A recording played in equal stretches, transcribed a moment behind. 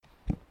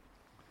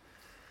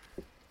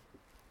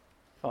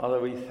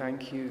Father, we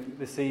thank you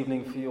this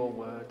evening for your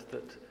word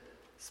that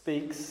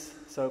speaks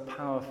so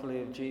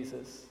powerfully of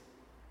Jesus,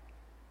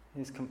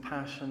 his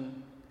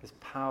compassion, his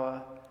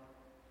power,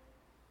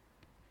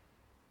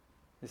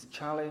 his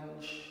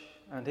challenge,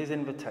 and his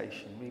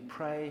invitation. We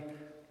pray,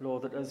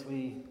 Lord, that as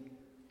we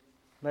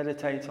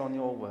meditate on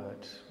your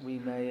word, we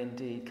may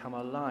indeed come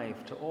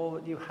alive to all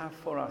that you have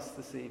for us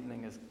this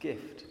evening as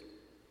gift,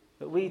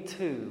 that we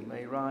too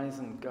may rise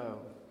and go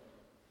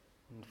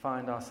and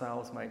find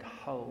ourselves made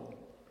whole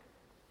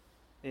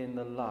in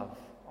the love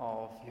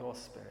of your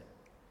Spirit.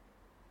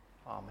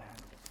 Amen.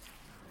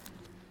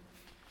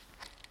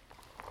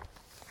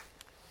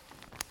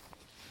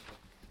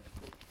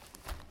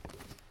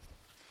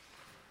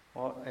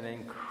 What an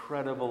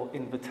incredible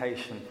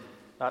invitation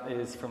that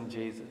is from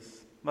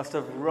Jesus. Must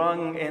have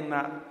rung in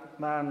that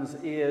man's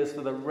ears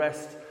for the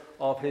rest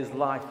of his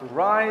life.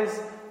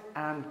 Rise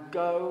and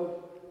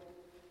go.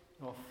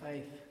 Your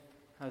faith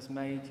has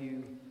made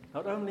you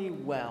not only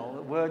well,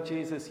 the word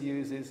Jesus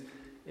uses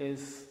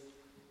is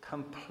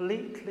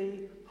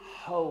completely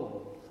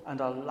whole and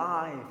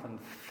alive and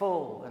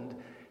full and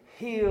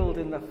healed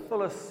in the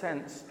fullest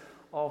sense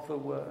of the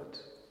word.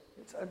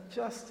 It's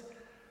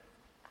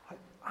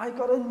I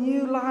got a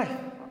new life,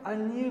 a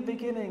new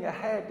beginning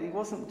ahead. He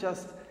wasn't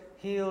just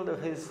healed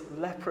of his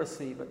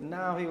leprosy, but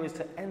now he was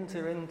to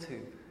enter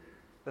into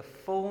the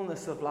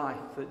fullness of life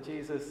that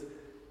Jesus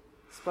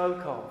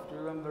spoke of. Do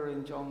you remember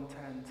in John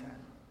 10:10?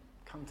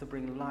 Come to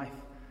bring life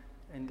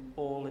in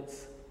all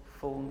its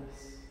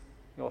fullness.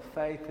 Your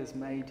faith has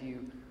made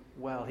you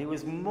well. He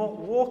was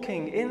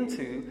walking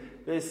into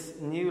this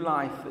new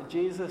life that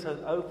Jesus had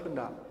opened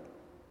up.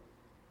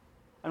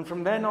 And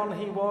from then on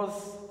he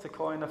was, to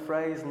coin a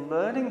phrase,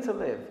 learning to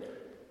live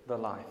the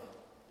life.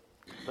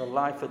 The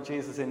life that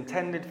Jesus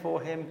intended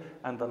for him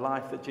and the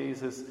life that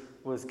Jesus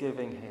was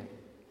giving him.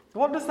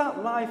 What does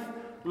that life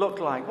look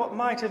like? What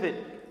might have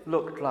it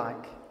looked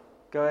like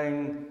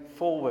going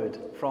forward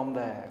from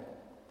there?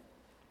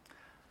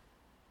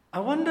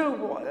 I wonder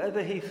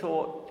whether he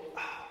thought,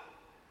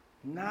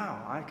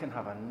 now I can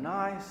have a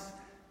nice,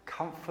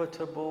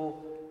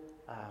 comfortable,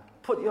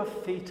 put your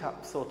feet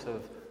up sort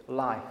of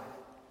life.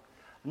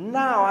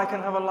 Now I can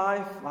have a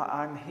life,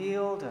 I'm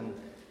healed and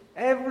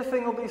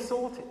everything will be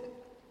sorted.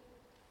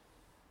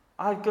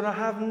 I'm going to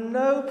have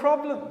no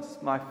problems.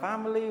 My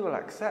family will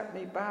accept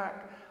me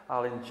back.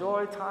 I'll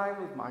enjoy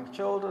time with my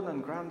children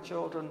and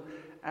grandchildren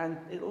and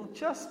it'll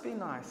just be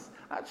nice.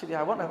 Actually,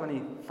 I won't have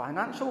any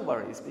financial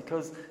worries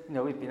because,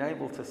 we've been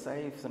able to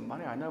save some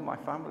money. I know my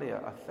family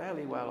are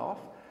fairly well off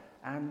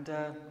and,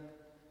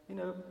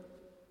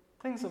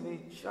 things will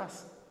be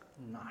just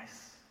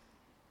nice.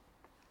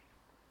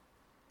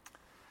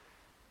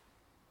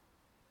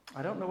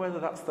 I don't know whether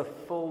that's the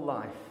full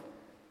life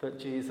that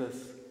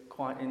Jesus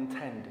quite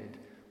intended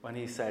when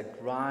he said,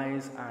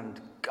 rise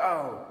and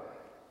go.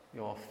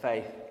 Your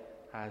faith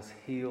has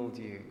healed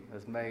you,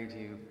 has made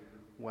you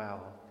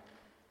well.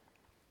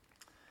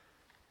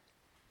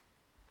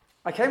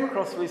 I came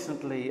across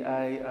recently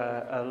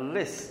a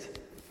list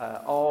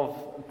of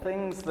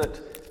things that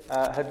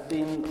had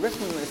been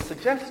written as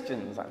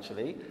suggestions,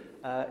 actually,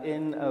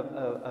 in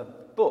a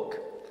book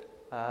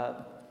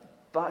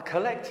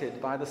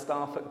collected by the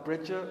staff at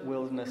Bridger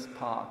Wilderness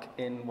Park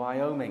in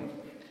Wyoming.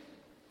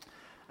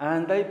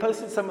 And they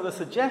posted some of the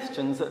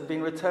suggestions that had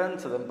been returned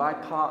to them by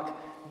park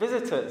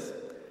visitors.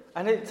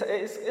 And it's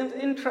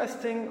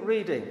interesting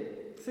reading.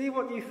 See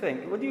what you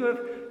think. Would you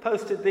have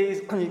posted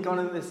these when you'd gone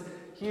in this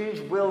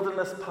huge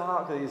wilderness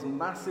park, these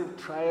massive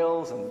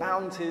trails and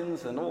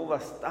mountains and all the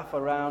stuff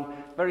around,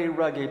 very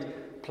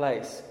rugged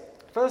place?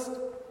 First,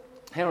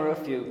 here are a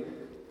few.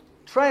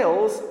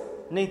 Trails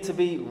need to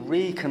be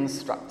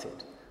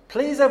reconstructed.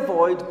 Please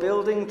avoid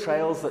building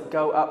trails that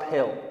go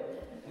uphill.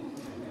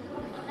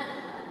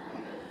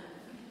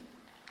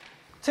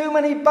 Too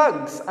many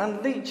bugs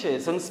and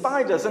leeches and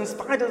spiders'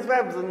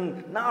 webs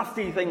and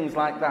nasty things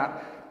like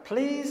that.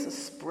 Please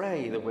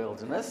spray the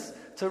wilderness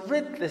to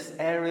rid this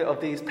area of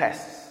these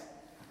pests.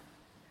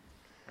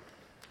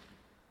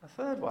 A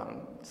third one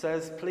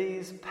says,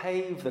 please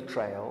pave the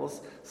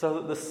trails so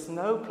that the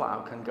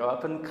snowplow can go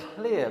up and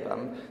clear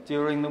them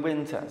during the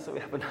winter, so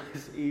we have a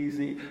nice,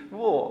 easy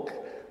walk,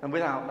 and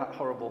without that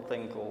horrible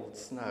thing called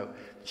snow.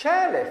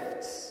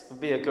 Chairlifts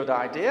would be a good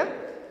idea.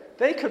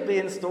 They could be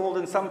installed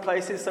in some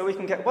places so we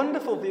can get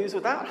wonderful views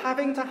without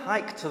having to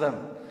hike to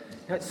them.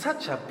 It's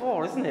such a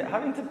bore, isn't it?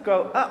 Having to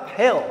go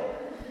uphill.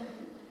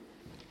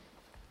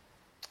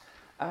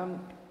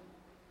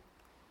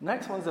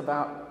 Next one's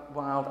about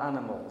wild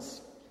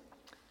animals.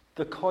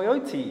 The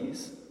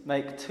coyotes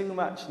make too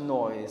much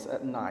noise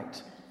at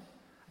night,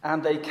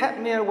 and they kept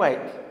me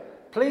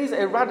awake. Please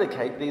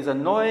eradicate these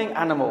annoying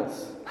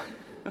animals.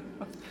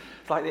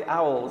 It's like the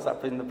owls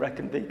up in the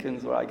Brecon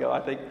Beacons where I go. I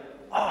think,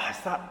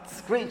 it's that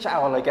screech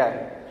owl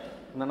again.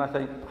 And then I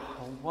think,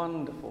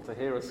 wonderful to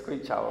hear a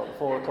screech owl at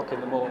 4 o'clock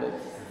in the morning.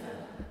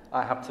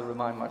 I have to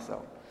remind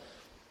myself.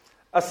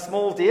 A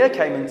small deer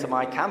came into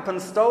my camp and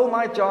stole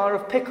my jar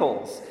of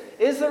pickles.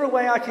 Is there a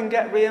way I can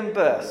get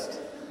reimbursed?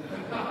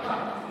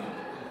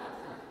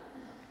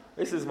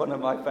 This is one of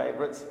my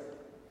favourites.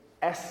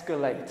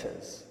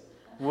 Escalators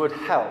would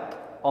help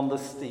on the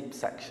steep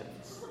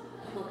sections.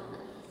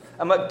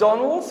 A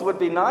McDonald's would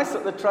be nice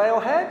at the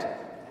trailhead.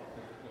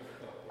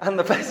 And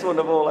the best one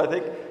of all, I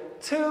think,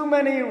 too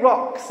many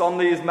rocks on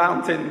these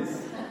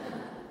mountains.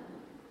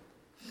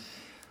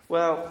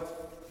 Well,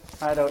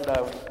 I don't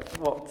know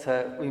what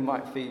we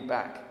might feed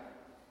back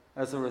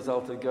as a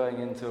result of going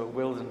into a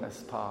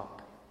wilderness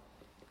park.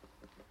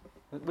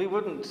 We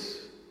wouldn't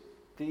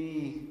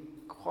be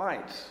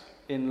quite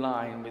in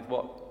line with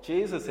what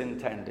Jesus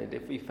intended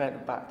if we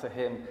fed back to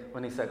him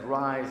when he said,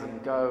 rise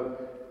and go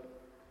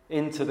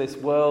into this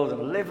world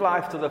and live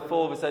life to the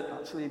full. We said,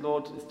 actually,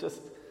 Lord, it's just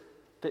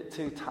a bit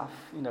too tough.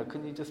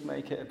 Can you just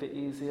make it a bit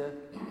easier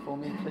for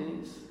me,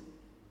 please?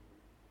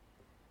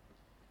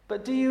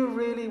 But do you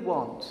really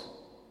want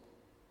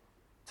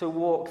to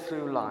walk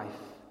through life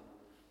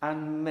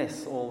and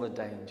miss all the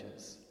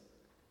dangers,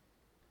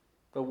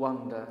 the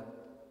wonder,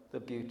 the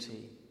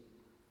beauty,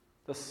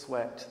 the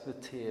sweat, the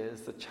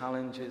tears, the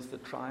challenges, the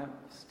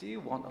triumphs? Do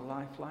you want a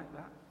life like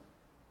that?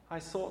 I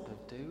sort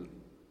of do,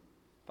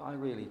 but I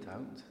really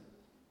don't.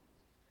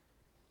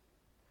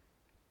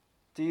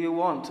 Do you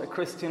want a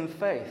Christian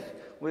faith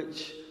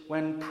which,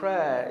 when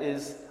prayer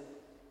is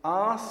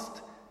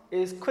asked,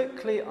 is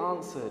quickly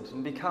answered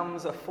and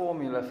becomes a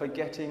formula for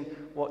getting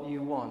what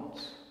you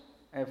want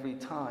every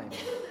time?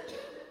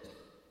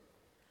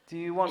 Do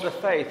you want a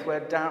faith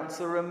where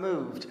doubts are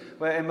removed,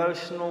 where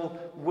emotional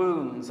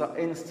wounds are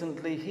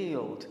instantly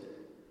healed,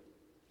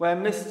 where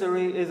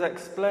mystery is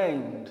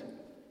explained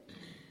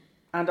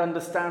and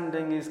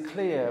understanding is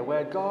clear,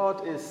 where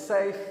God is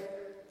safe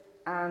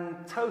and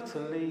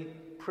totally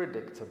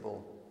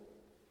predictable?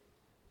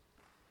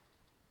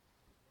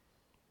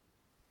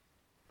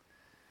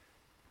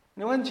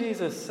 When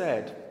Jesus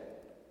said,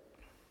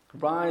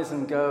 rise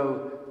and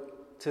go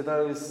to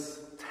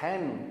those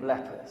 10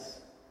 lepers,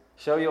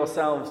 show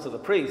yourselves to the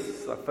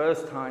priests, the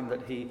first time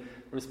that he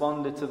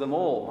responded to them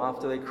all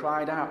after they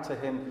cried out to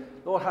him,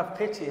 Lord, have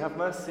pity, have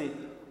mercy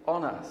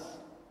on us.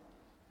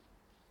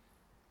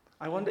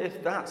 I wonder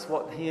if that's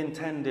what he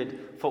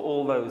intended for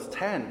all those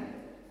 10.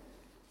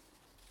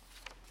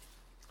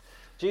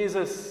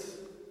 Jesus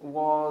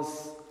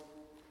was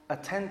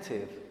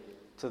attentive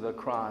to the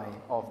cry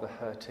of the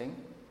hurting.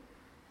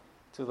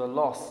 To the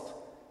lost,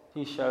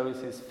 he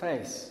shows his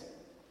face.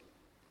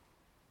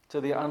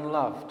 To the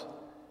unloved,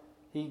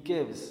 he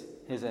gives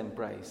his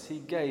embrace. He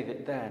gave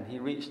it then. He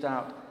reached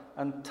out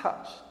and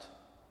touched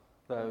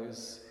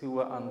those who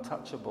were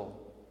untouchable.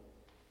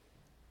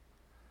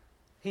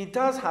 He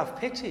does have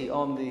pity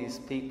on these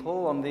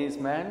people, on these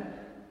men,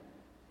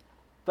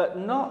 but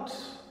not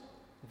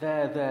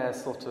they're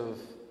sort of,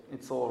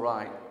 it's all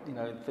right,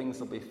 things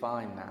will be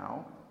fine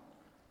now.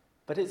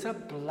 But it's a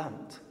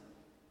blunt,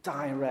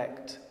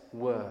 direct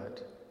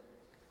word.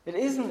 It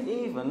isn't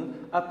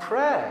even a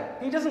prayer.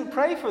 He doesn't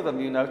pray for them,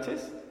 you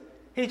notice.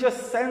 He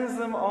just sends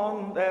them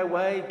on their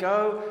way,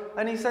 go,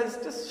 and he says,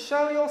 just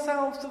show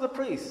yourselves to the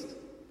priest.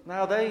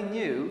 Now they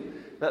knew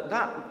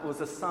that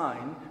was a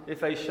sign. If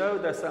they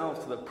showed themselves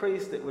to the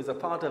priest, it was a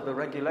part of the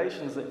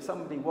regulations that if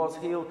somebody was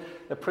healed,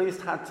 the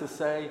priest had to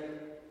say,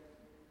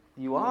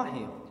 you are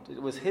healed.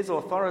 It was his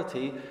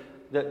authority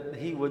that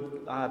he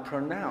would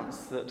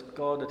pronounce that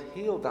God had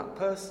healed that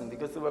person,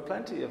 because there were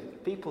plenty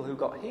of people who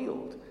got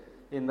healed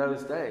in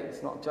those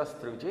days, not just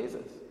through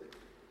Jesus.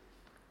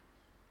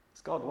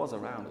 Because God was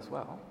around as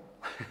well.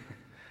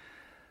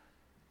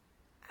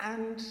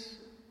 And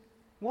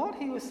what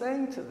he was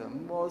saying to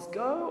them was,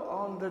 go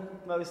on the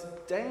most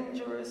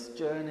dangerous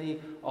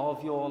journey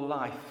of your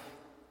life.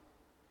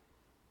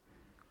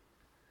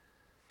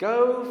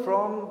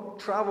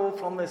 Travel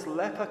from this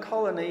leper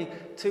colony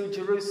to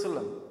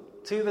Jerusalem,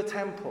 to the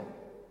temple.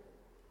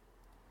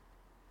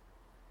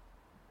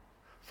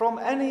 From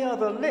any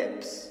other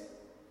lips,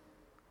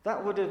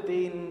 that would have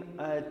been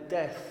a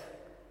death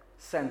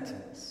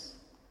sentence,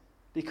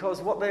 because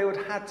what they would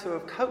have had to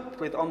have coped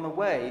with on the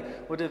way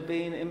would have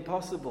been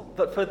impossible.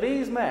 But for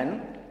these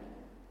men,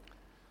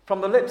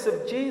 from the lips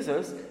of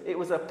Jesus, it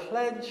was a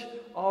pledge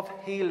of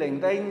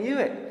healing. They knew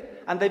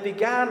it, and they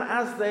began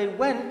as they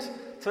went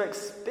to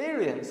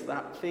experience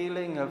that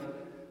feeling of,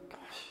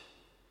 gosh,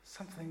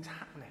 something's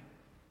happening.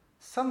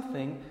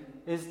 Something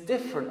is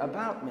different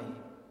about me.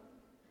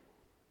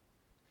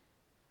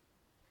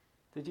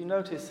 Did you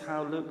notice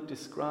how Luke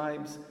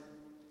describes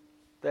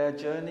their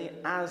journey?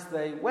 As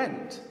they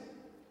went,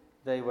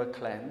 they were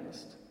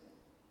cleansed.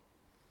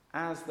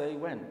 As they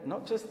went.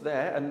 Not just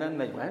there and then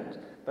they went,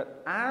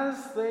 but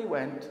as they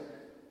went,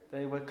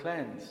 they were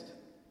cleansed.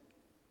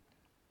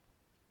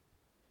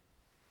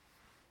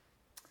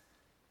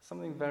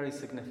 Something very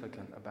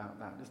significant about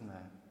that, isn't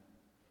there?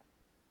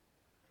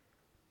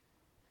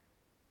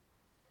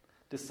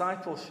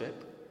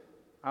 Discipleship,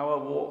 our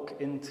walk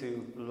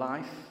into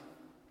life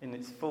in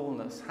its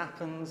fullness,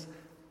 happens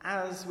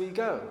as we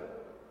go,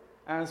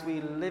 as we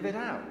live it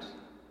out,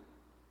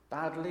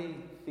 badly,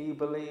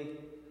 feebly,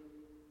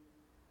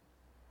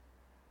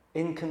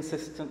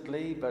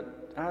 inconsistently,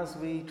 but as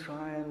we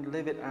try and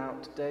live it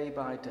out day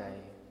by day.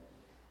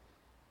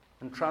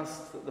 and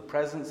trust that the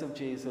presence of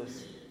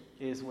Jesus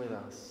is with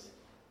us.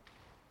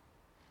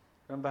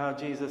 Remember how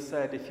Jesus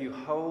said, if you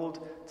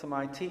hold to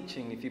my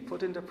teaching, if you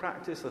put into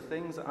practice the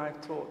things that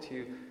I've taught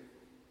you,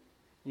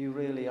 you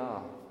really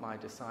are my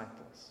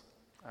disciples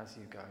as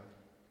you go.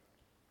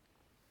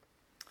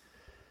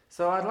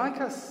 So I'd like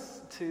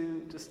us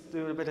to just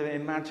do a bit of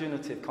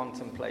imaginative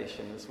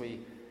contemplation as we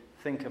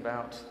think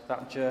about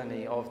that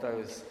journey of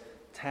those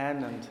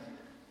 10 and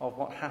of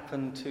what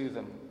happened to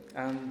them.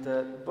 And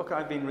the book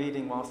I've been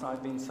reading whilst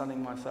I've been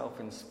sunning myself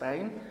in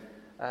Spain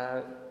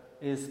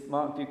is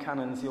Mark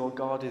Buchanan's Your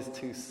God is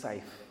Too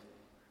Safe.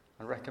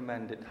 I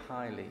recommend it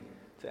highly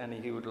to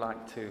any who would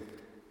like to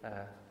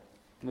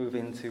move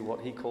into what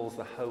he calls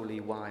the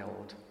holy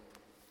wild.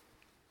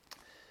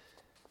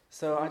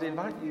 So I'd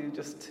invite you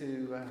just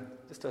to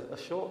a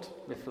short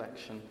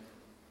reflection,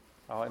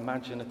 or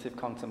imaginative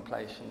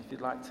contemplation. If you'd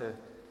like to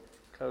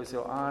close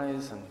your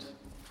eyes and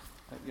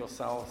make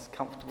yourselves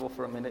comfortable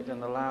for a minute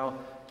and allow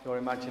your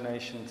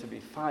imagination to be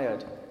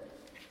fired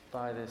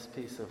by this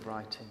piece of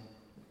writing.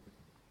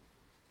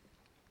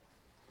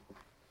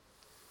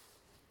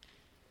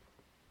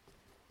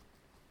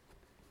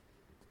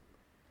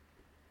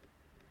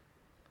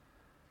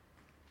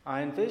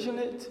 I envision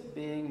it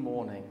being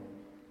morning.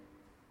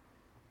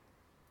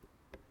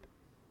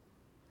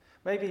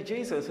 Maybe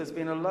Jesus has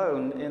been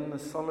alone in the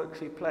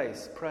solitary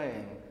place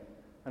praying,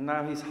 and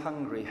now he's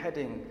hungry,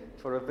 heading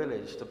for a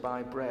village to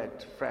buy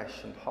bread,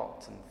 fresh and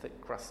hot and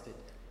thick-crusted,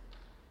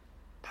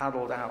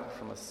 paddled out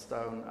from a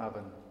stone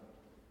oven.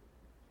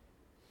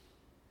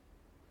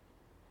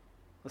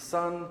 The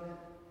sun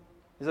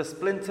is a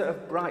splinter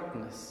of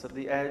brightness at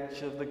the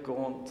edge of the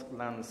gaunt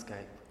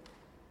landscape.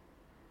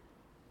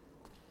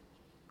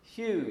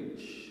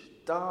 Huge,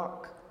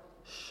 dark,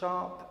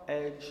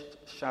 sharp-edged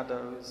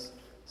shadows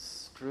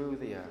strew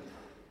the earth.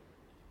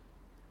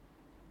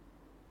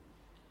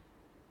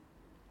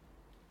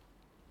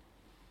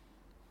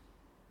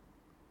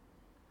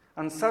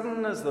 And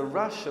sudden as the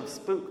rush of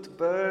spooked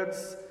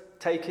birds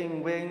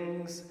taking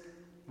wings,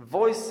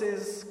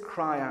 voices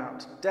cry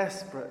out,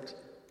 desperate,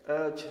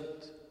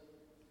 urgent,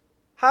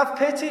 "Have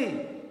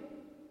pity!"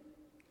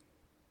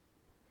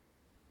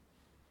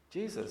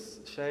 Jesus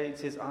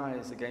shades his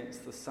eyes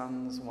against the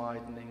sun's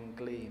widening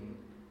gleam,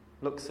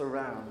 looks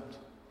around.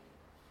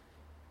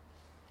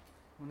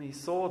 When he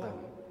saw them,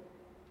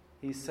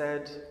 he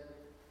said,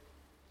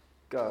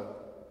 "Go."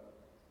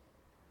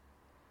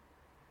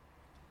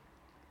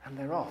 And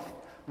they're off,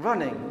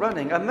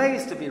 running,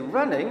 amazed to be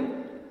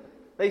running.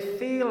 They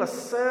feel a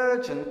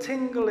surge and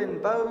tingle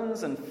in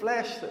bones and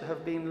flesh that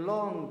have been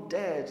long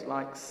dead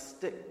like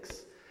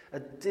sticks, a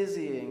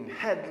dizzying,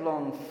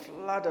 headlong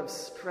flood of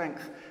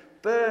strength,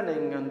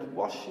 burning and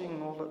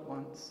washing all at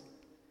once.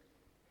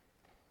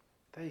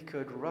 They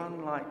could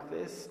run like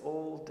this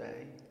all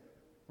day,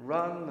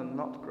 run and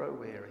not grow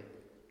weary.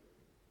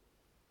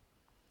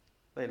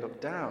 They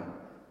look down,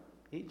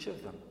 each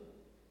of them,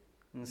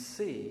 and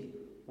see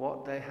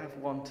what they have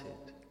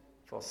wanted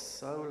for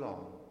so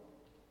long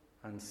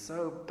and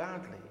so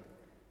badly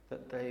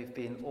that they've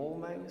been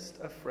almost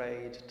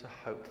afraid to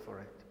hope for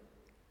it.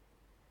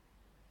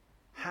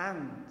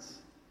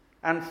 Hands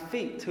and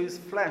feet whose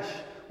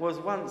flesh was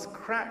once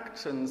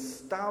cracked and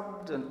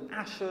stubbed and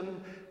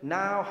ashen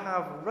now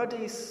have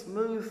ruddy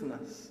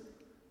smoothness,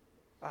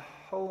 a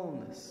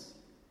wholeness.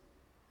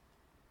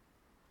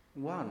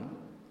 One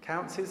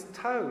counts his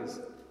toes.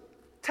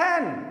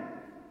 10!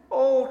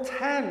 All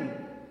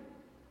 10!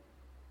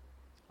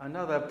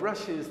 Another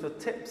brushes the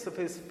tips of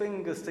his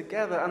fingers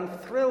together and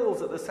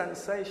thrills at the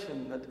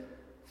sensation that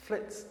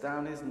flits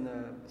down his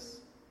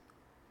nerves.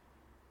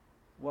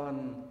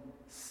 One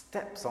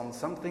steps on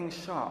something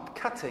sharp,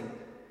 cutting.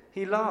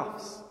 He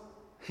laughs.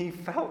 He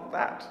felt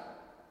that.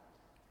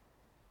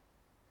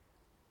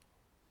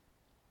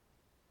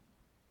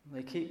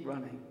 They keep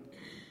running.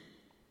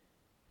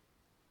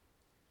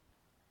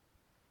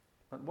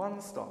 But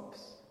one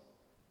stops.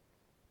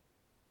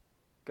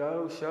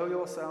 Go, show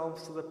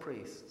yourselves to the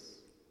priests.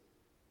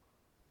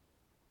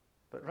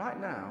 But right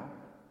now,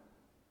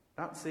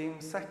 that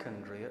seems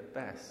secondary at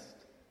best.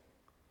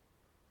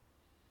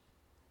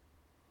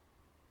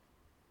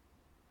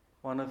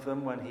 One of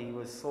them,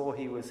 when saw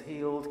he was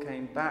healed,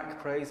 came back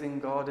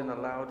praising God in a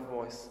loud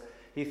voice.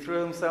 He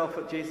threw himself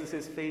at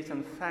Jesus' feet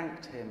and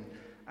thanked him,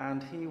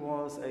 and he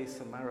was a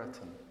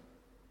Samaritan.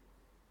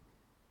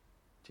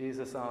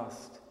 Jesus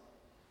asked,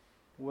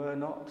 "Were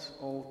not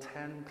all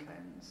 10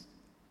 cleansed?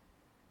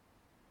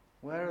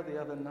 Where are the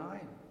other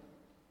 9?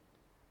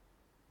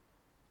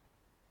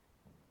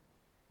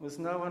 Was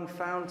no one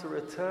found to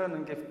return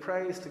and give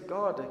praise to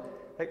God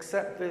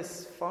except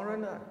this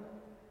foreigner?"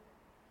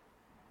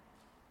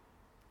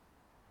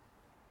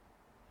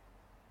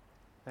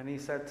 Then he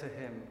said to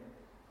him,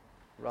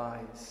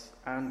 "Rise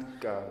and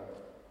go.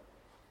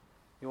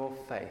 Your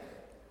faith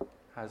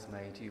has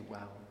made you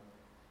well."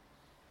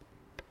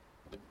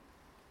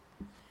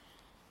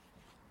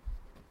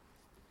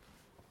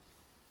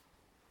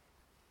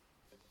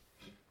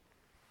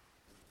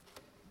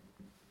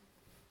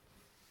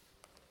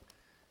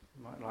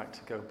 You might like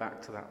to go back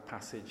to that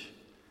passage,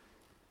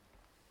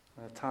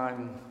 a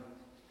time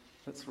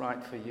that's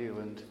right for you,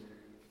 and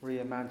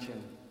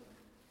reimagine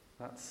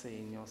that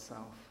scene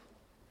yourself.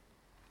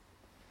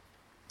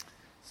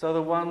 So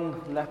the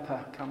one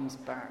leper comes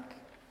back.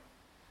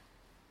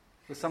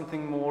 There's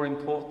something more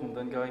important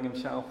than showing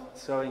himself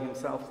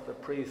to the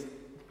priest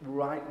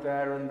right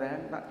there and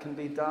then. That can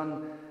be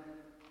done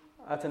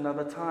at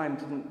another time.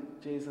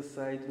 Didn't Jesus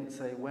say? Didn't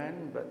say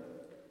when,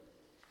 but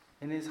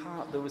in his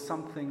heart there was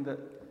something that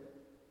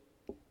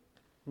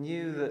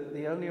knew that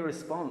the only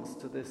response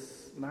to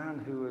this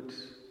man who had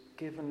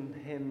given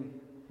him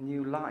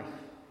new life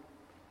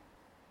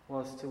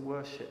was to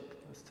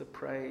worship, was to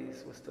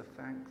praise, was to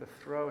thank, to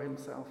throw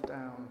himself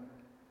down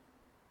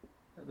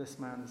at this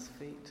man's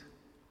feet.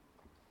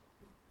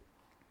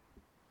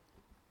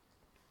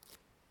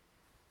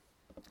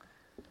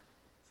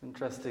 It's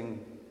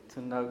interesting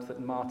to note that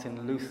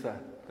Martin Luther,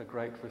 the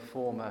great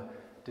reformer,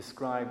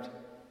 described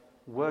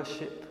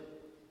worship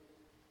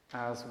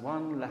as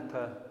one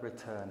leper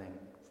returning.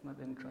 Isn't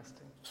that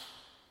interesting?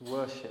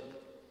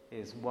 Worship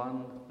is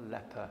one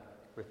leper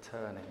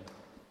returning.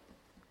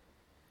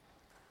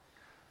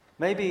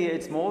 Maybe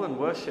it's more than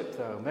worship,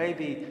 though.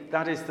 Maybe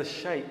that is the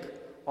shape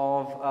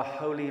of a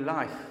holy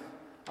life,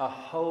 a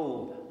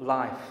whole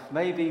life.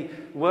 Maybe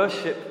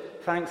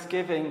worship,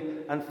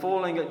 thanksgiving, and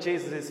falling at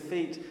Jesus'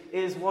 feet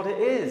is what it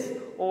is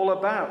all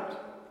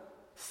about.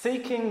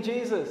 Seeking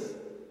Jesus,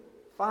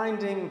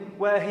 finding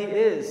where he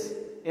is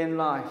in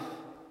life,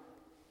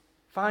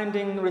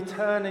 finding,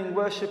 returning,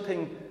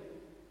 worshipping,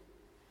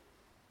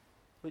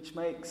 which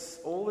makes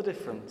all the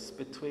difference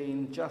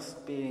between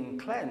just being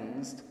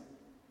cleansed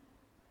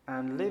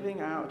and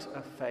living out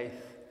a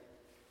faith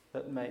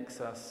that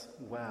makes us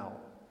well.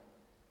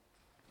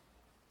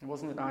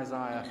 Wasn't it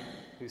Isaiah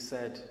who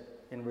said,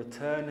 "In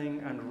returning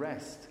and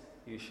rest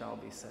you shall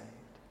be saved"?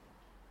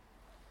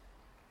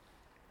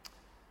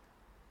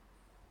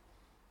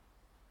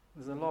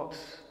 There's a lot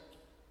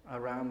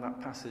around that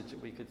passage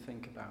that we could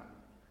think about.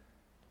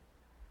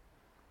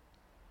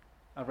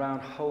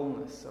 Around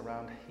wholeness,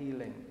 around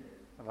healing,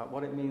 about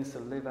what it means to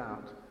live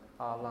out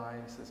our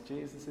lives as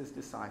Jesus'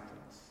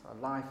 disciples. A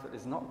life that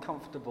is not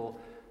comfortable,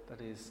 that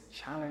is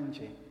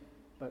challenging,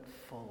 but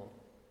full.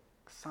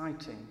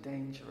 Exciting,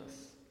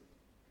 dangerous.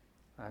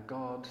 A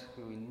God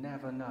who we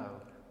never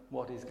know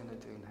what he's going to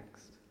do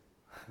next.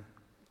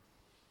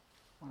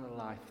 What a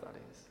life that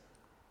is.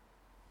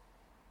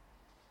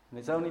 And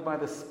it's only by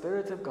the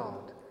Spirit of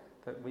God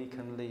that we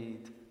can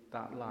lead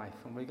that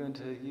life. And we're going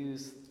to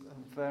use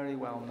a very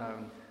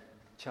well-known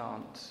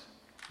chant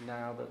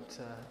now that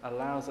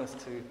allows us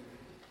to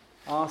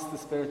ask the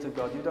Spirit of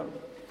God. You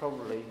don't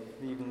probably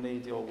even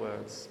need your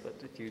words, but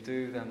if you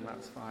do, then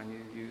that's fine,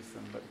 you use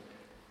them. But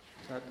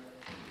that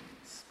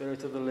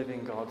Spirit of the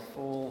living God,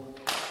 fall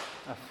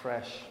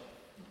afresh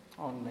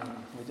on me.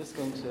 We're just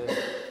going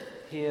to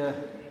hear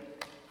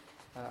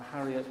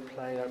Harriet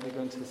play that. We're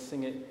going to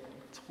sing it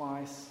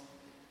twice,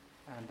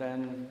 and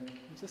then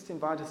just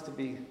invite us to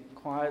be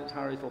quiet.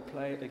 Harriet will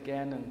play it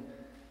again, and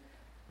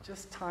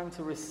just time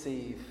to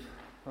receive.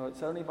 Well,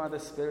 it's only by the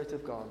Spirit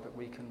of God that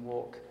we can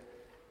walk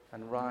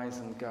and rise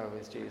and go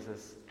as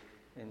Jesus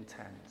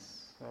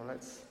intends. So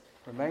let's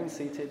remain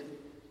seated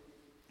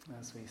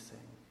as we sing.